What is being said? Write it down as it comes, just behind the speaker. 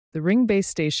The Ring base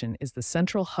station is the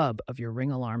central hub of your Ring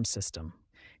alarm system,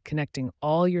 connecting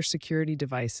all your security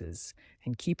devices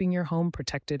and keeping your home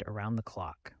protected around the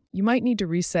clock. You might need to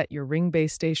reset your Ring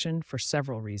base station for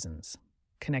several reasons: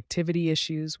 connectivity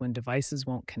issues when devices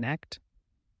won't connect,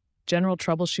 general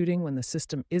troubleshooting when the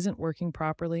system isn't working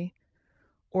properly,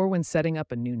 or when setting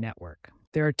up a new network.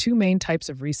 There are two main types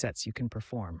of resets you can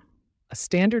perform. A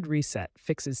standard reset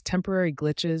fixes temporary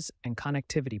glitches and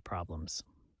connectivity problems.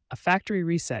 A factory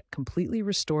reset completely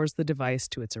restores the device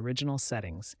to its original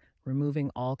settings, removing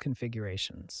all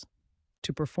configurations.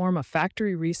 To perform a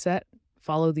factory reset,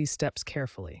 follow these steps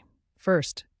carefully.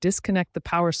 First, disconnect the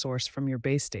power source from your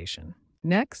base station.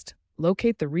 Next,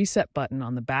 locate the reset button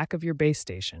on the back of your base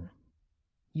station.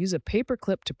 Use a paper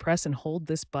clip to press and hold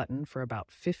this button for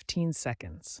about 15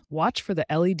 seconds. Watch for the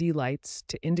LED lights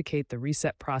to indicate the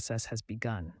reset process has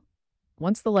begun.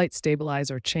 Once the lights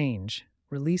stabilize or change,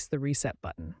 release the reset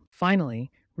button.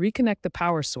 Finally, reconnect the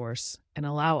power source and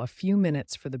allow a few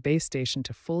minutes for the base station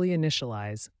to fully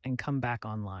initialize and come back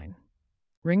online.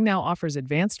 Ring now offers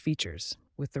advanced features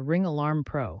with the Ring Alarm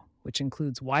Pro, which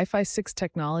includes Wi-Fi 6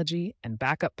 technology and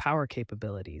backup power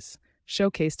capabilities,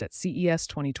 showcased at CES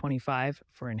 2025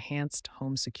 for enhanced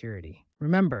home security.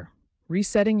 Remember,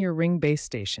 resetting your Ring base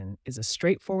station is a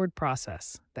straightforward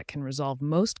process that can resolve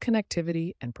most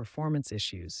connectivity and performance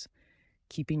issues,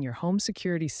 keeping your home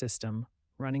security system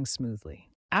running smoothly.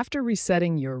 After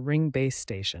resetting your Ring base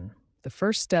station, the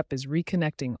first step is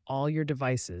reconnecting all your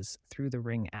devices through the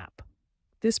Ring app.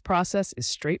 This process is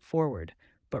straightforward,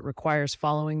 but requires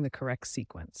following the correct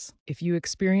sequence. If you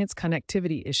experience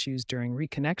connectivity issues during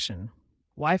reconnection,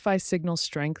 Wi-Fi signal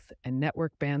strength and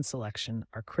network band selection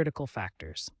are critical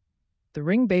factors. The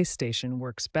Ring base station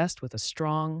works best with a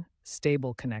strong,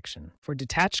 stable connection. For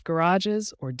detached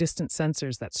garages or distant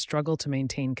sensors that struggle to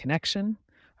maintain connection,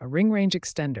 a Ring range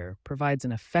extender provides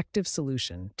an effective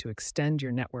solution to extend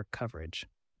your network coverage.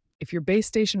 If your base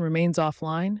station remains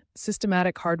offline,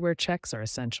 systematic hardware checks are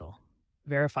essential.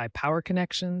 Verify power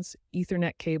connections,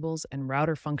 Ethernet cables, and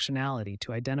router functionality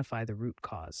to identify the root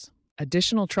cause.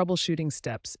 Additional troubleshooting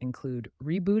steps include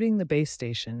rebooting the base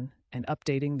station and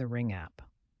updating the Ring app.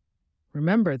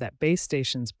 Remember that base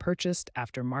stations purchased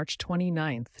after March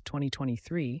 29,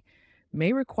 2023,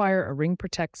 may require a Ring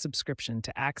Protect subscription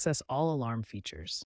to access all alarm features.